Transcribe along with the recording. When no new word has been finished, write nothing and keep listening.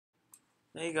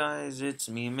Hey guys, it's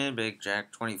me,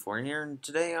 MidBigJack24 here, and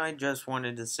today I just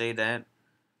wanted to say that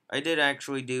I did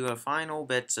actually do a final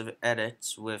bits of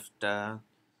edits with the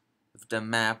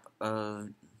map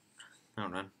of.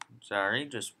 Hold on, sorry,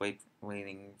 just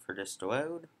waiting for this to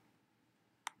load.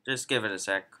 Just give it a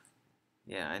sec.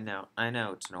 Yeah, I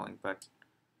know it's annoying, but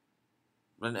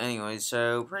anyway,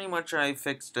 so pretty much I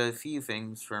fixed a few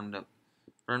things from the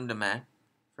map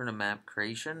from the map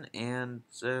creation, and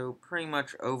so pretty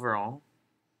much overall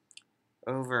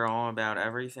about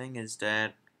everything is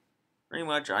that pretty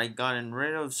much I gotten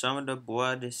rid of some of the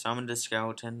blood, some of the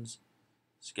skeletons,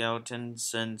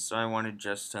 since I wanted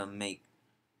just to make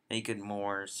it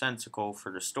more sensical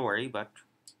for the story, but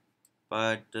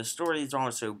the story's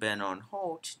also been on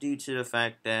halt due to the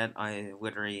fact that I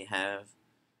literally have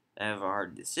a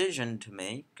hard decision to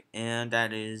make, and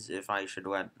that is if I should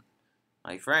let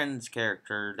my friend's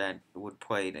character that would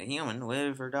play the human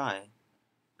live or die.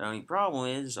 The only problem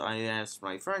is I asked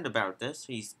my friend about this.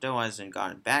 He still hasn't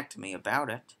gotten back to me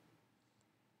about it,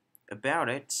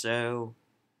 so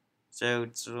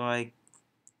it's like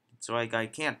I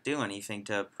can't do anything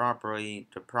to properly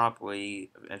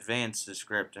advance the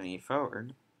script any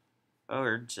forward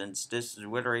since this is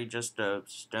literally just a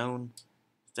stone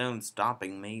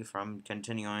stopping me from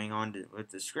continuing on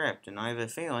with the script, and I have a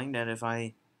feeling that if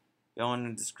I go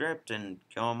into the script and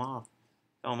kill him off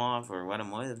or let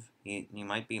him live, he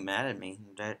might be mad at me.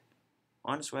 That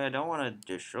honestly I don't want to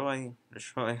destroy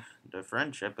the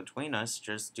friendship between us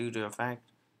just due to the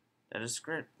fact that a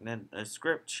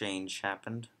script change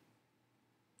happened,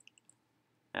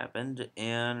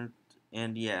 and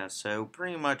yeah, so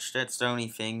pretty much that's the only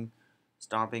thing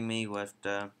stopping me with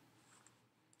the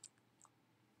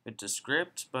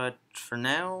script. But for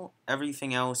now,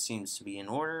 everything else seems to be in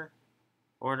orders.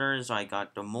 I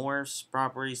got the morphs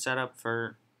properly set up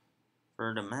for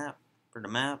the map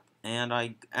and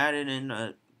I added in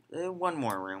one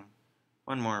more room,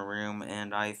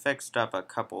 and I fixed up a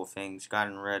couple of things.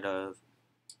 Gotten rid of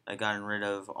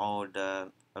all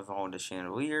the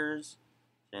chandeliers,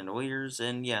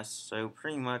 and yes, so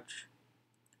pretty much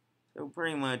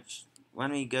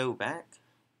when we go back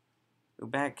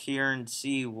here and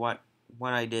see what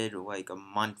I did like a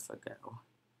month ago,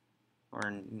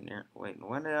 wait,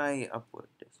 when did I upload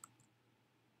this?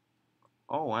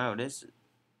 Oh wow, this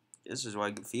is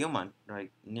like a few months,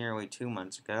 like nearly 2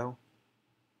 months ago.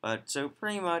 But so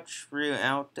pretty much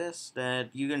throughout this,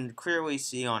 that you can clearly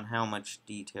see on how much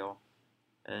detail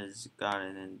has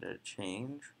gotten into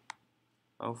change.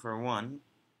 Oh, for one,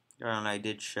 and I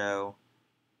did show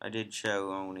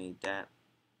only that,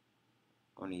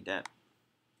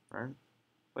 right?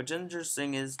 What's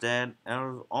interesting is that out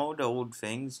of all the old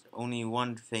things, only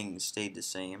one thing stayed the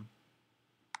same.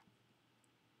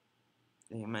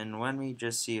 And let me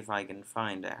just see if I can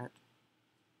find that.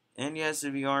 And yes,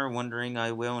 if you are wondering,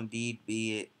 I will indeed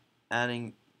be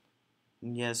adding.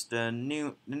 Yes, the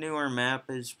newer map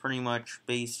is pretty much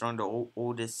based on the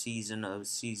oldest season of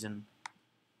season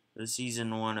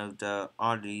one of the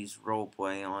Oddities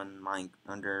roleplay on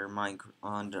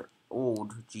the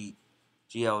old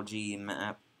GLG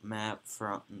map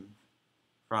from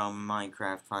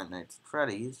Minecraft Five Nights at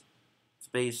Freddy's. It's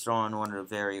based on one of the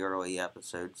very early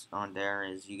episodes on there,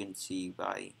 as you can see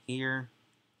by here,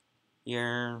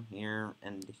 and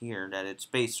here, that it's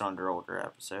based on their older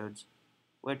episodes,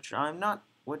 which I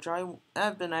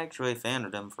have been actually a fan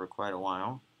of them for quite a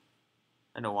while.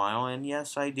 And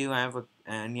yes,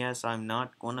 and yes, I'm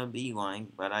not gonna be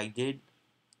lying, but I did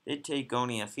take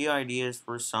only a few ideas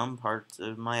for some parts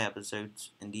of my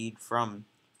episodes, indeed from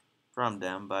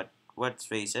them. But let's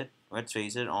face it,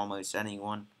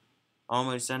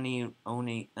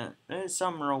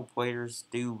 some role players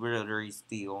do literally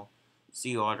steal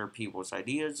other people's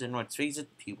ideas, and let's face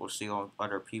it, people steal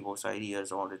other people's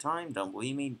ideas all the time. Don't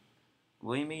believe me?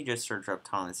 Believe me? Just search up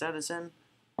Thomas Edison,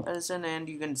 and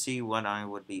you can see what I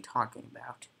would be talking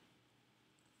about.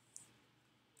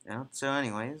 Yeah. So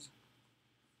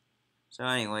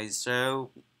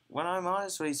what I'm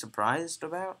honestly surprised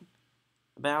about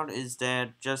is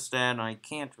that I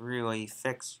can't really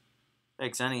fix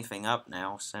anything up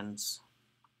now, since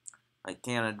I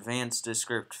can't advance the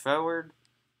script forward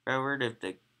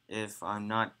if I'm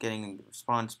not getting a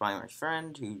response by my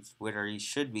friend, who's literally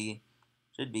should be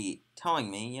telling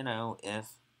me,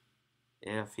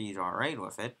 if he's alright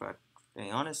with it. But to be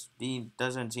honest, he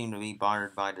doesn't seem to be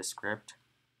bothered by the script.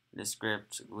 The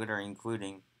script literally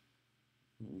including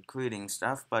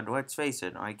stuff. But let's face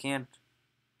it, I can't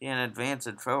advance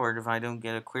it forward if I don't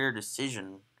get a clear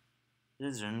decision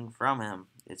from him.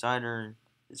 It's either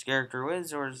his character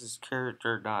lives or his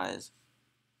character dies,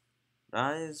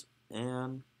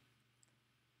 and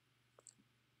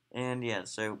And yeah,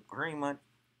 so pretty much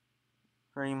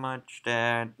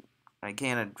that I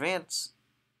can't advance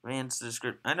the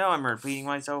script. I know I'm repeating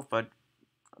myself, but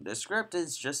the script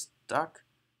is just stuck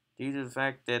due to the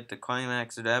fact that the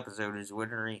climax of the episode is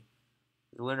literally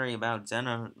about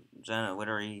Zena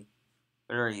literally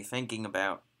thinking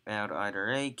about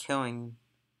either A, killing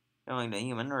the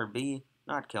human, or B,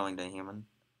 not killing the human.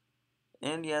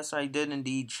 And yes, I did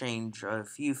indeed change a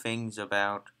few things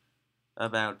about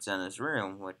Zena's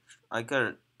room, which I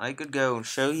could go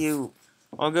show you.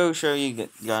 I'll go show you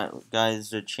guys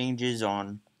the changes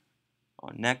on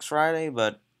next Friday,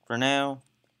 but for now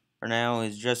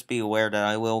is just be aware that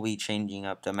I will be changing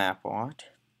up the map a lot.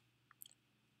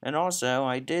 And also,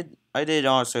 I did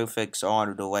also fix all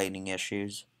of the lighting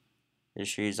issues I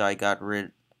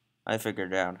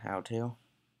figured out how to.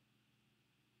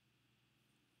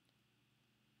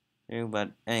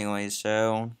 But anyway,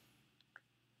 so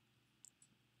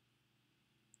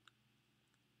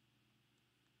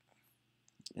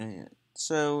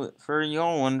for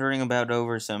y'all wondering about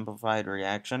oversimplified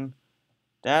reaction,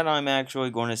 that I'm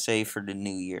actually going to say for the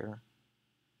new year.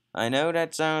 I know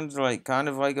that sounds like kind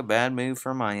of like a bad move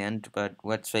from my end, but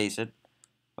let's face it.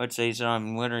 Let's face it,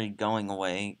 I'm literally going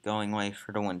away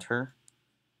for the winter.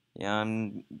 Yeah,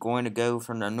 I'm going to go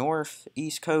from the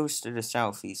northeast coast to the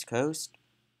southeast coast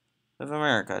of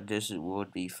America. This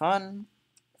would be fun,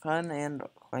 and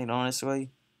quite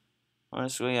honestly,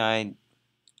 I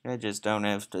just don't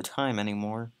have the time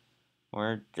anymore,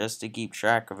 or just to keep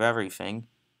track of everything.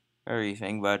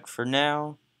 But for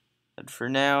now,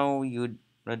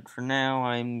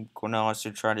 I'm going to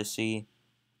also try to see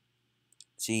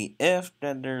if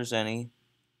that there's any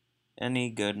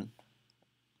good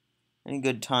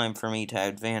time for me to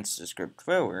advance the script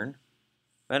forward.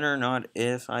 Whether or not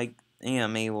if I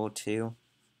am able to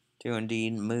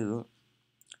indeed move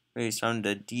some of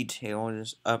the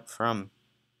details up from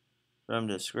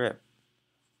the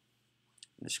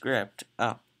script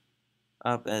up,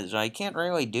 as I can't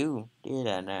really do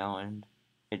that now, and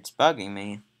it's bugging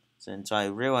me since I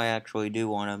really actually do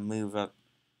want to move up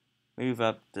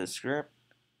the script,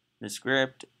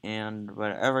 and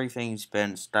but everything's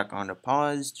been stuck on a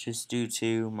pause just due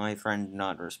to my friend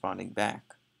not responding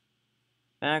back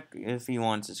if he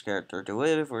wants his character to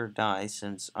live or die,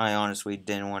 since I honestly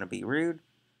didn't want to be rude.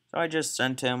 So I just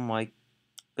sent him like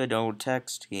good old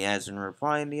text. He hasn't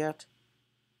replied yet.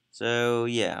 So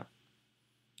yeah.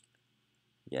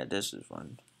 Yeah, this is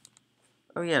fun.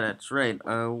 Oh yeah, that's right.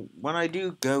 When I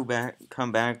do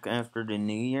come back after the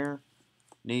New Year,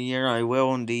 I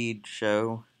will indeed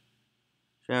show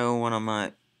one of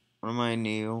my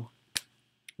new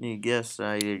guests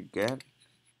I did get.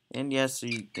 And yes,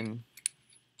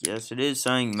 yes, it is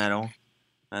saying metal,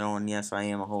 and yes, I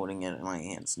am holding it in my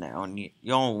hands now, and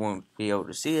y'all won't be able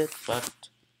to see it, but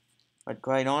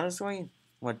quite honestly,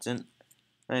 this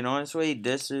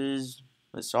is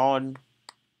a solid,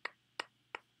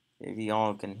 if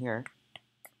y'all can hear,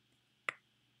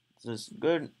 this is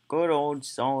good old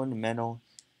solid metal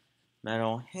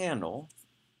handle,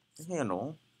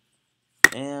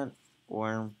 and,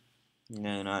 or,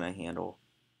 no, not a handle,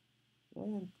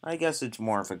 I guess it's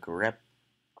more of a grip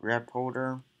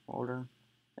holder.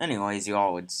 Anyways,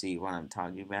 y'all would see what I'm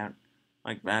talking about,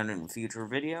 like that in a future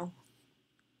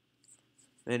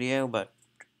but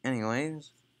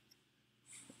anyways,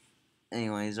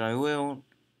 I will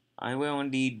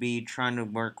indeed be trying to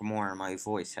work more on my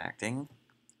voice acting,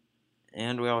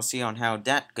 and we'll see on how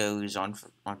that goes on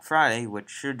Friday, which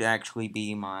should actually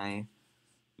be my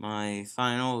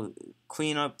final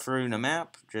cleanup through the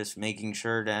map, just making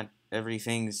sure that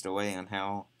everything's the way on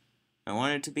how I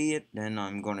want it to be. Then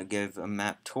I'm going to give a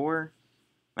map tour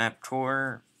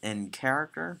and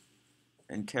character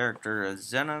of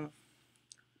Zena,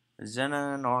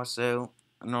 and also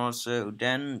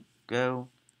then go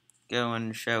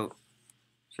and show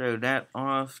that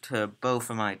off to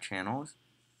both of my channels,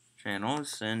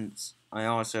 since I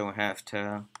also have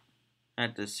to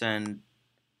send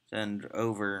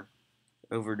over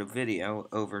the video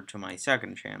over to my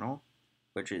second channel,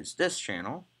 which is this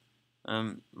channel,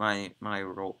 my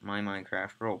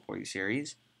Minecraft roleplay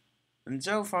series. And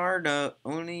so far, the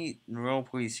only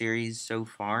roleplay series so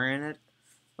far in it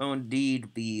will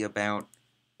indeed be about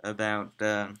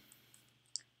the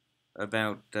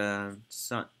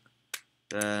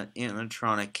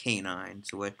animatronic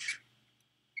canines, which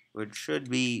should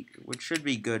be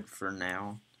good for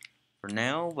now.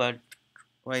 But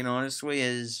quite honestly,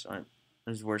 as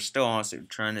we're still also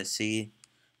trying to see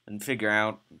and figure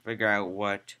out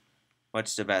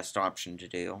what's the best option to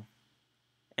do.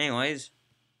 Anyways,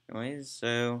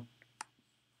 so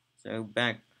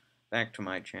back to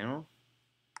my channel.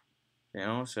 You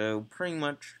know, so pretty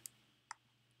much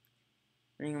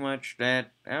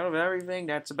that out of everything,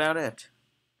 that's about it.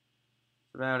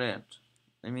 That's about it.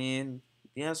 I mean,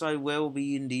 yes, I will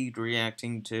be indeed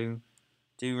reacting to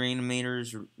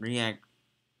Reanimator's react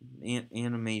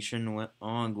animation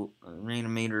on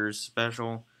Reanimator's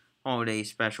special holiday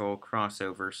special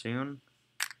crossover soon,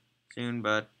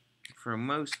 but for the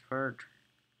most part,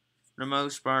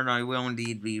 I will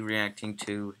indeed be reacting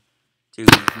to his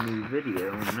new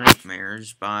video,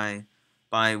 Nightmares, by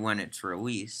when it's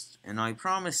released. And I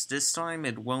promise this time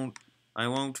I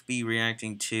won't be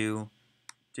reacting to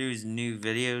his new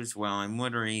videos while I'm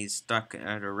literally stuck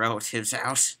at a relative's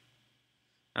house.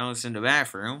 I was in the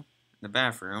bathroom.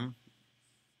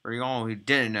 For y'all who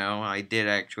didn't know, I did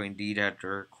actually indeed have to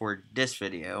record this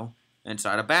video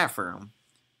inside a bathroom.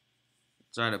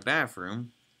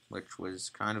 Which was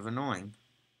kind of annoying.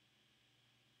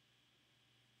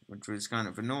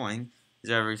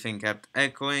 Because everything kept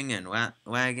echoing and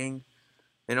lagging.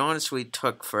 It honestly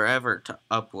took forever to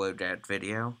upload that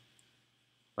video.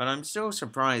 But I'm still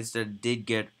surprised that it did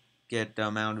get the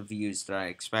amount of views that I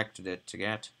expected it to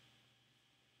get.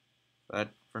 But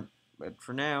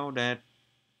for now, that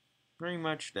pretty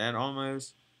much that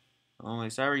almost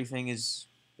everything has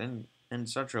been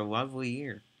such a lovely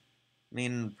year. I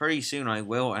mean, pretty soon I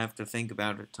will have to think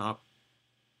about a top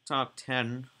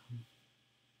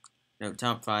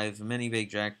 5 Mini Big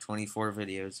Jack 24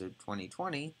 videos of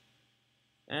 2020,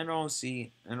 and I'll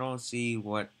see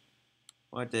what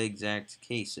the exact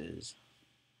case is.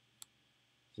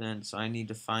 Since I need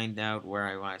to find out where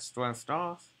I last left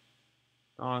off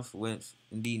with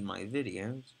indeed my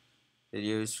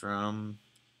videos from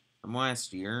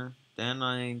last year, then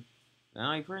I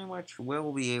pretty much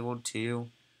will be able to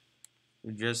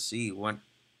just see what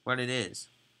it is.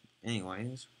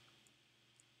 Anyways,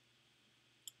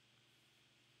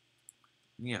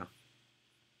 yeah.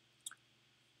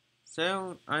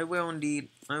 So I will indeed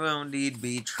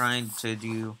be trying to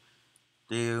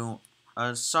do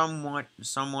a somewhat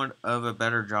of a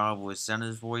better job with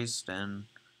Senna's voice than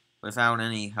without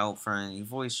any help from any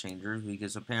voice changers,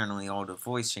 because apparently all the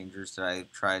voice changers that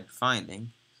I've tried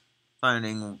finding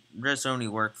just only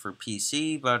work for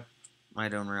PC, but I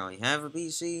don't really have a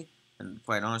PC, and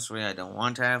quite honestly, I don't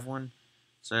want to have one,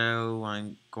 so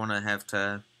I'm gonna have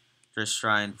to just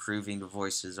try improving the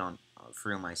voices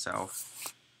through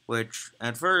myself. Which,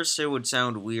 at first, it would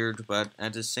sound weird, but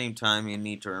at the same time, you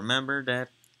need to remember that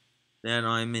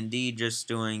I'm indeed just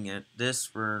doing this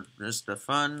for just the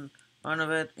fun of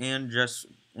it, and just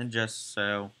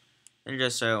so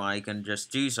I can just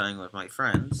do something with my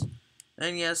friends.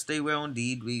 And yes, they will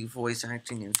indeed be voice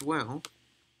acting as well,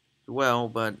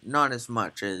 but not as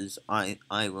much as I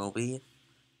will be.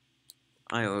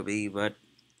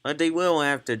 But they will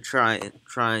have to try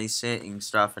saying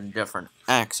stuff in different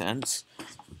accents.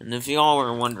 And if y'all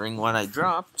were wondering what I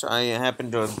dropped, I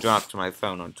happen to have dropped my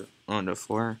phone on the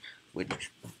floor,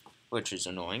 which is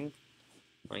annoying.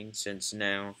 Since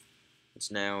now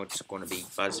it's going to be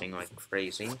buzzing like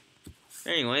crazy.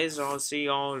 Anyways, I'll see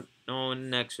y'all on the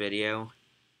next video.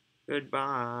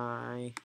 Goodbye.